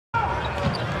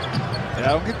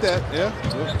don't get that. Yeah.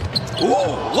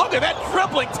 Ooh, look at that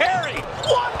dribbling, Terry.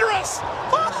 Wondrous.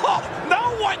 Oh,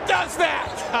 no one does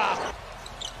that.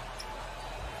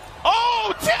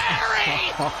 Oh,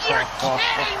 Terry! You're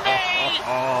kidding me!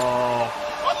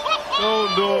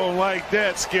 Oh, no, like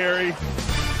that, Scary.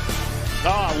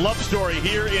 Love story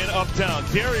here in Uptown.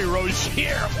 Terry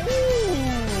Rozier. Ooh.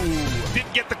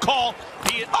 Didn't get the call.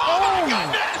 Oh, my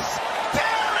goodness!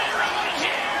 Terry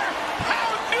Rozier! How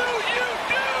do you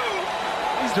do?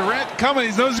 He's Durant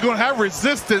coming. He knows he's going to have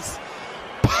resistance.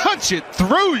 Punch it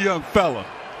through, young fella.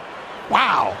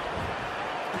 Wow.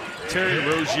 Terry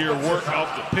Rozier work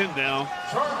off the pin down.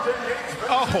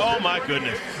 Oh, my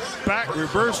goodness. Back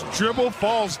reverse dribble,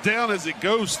 falls down as it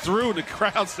goes through, and the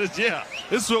crowd says, yeah,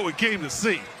 this is what we came to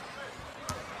see.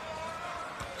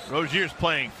 Rozier's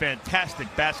playing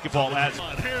fantastic basketball as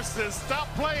Pierce says, stop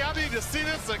playing. I need to see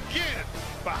this again.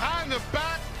 Behind the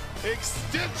back,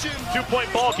 extension.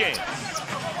 2-point ball game.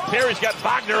 Terry's got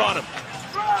Wagner on him.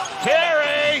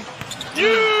 Terry!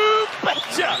 You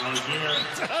betcha!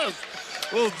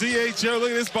 Little DHO,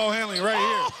 look at this ball handling right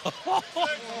here.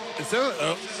 Is that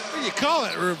what do you call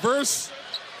it? Reverse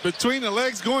between the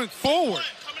legs going forward.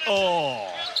 Oh.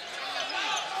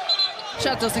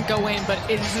 Shot doesn't go in, but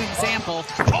it is an example.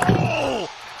 Oh!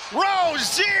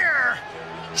 Rozier!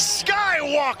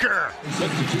 Skywalker!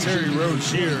 Look at Terry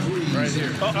Rozier right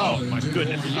here. Oh, my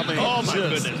goodness. I mean, oh, my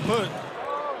goodness.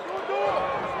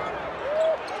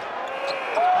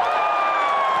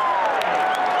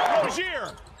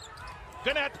 Rozier!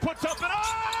 Gonna have to put something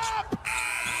up!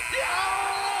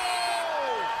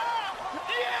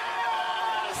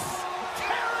 Yes!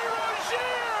 Terry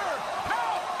Rozier!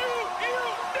 How do you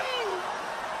do?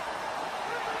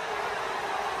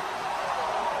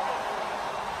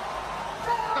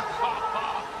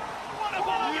 What a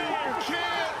ball game! You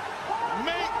can't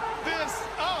make this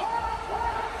up.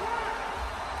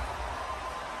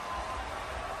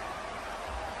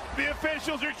 The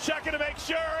officials are checking to make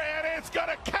sure, and it's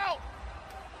gonna count.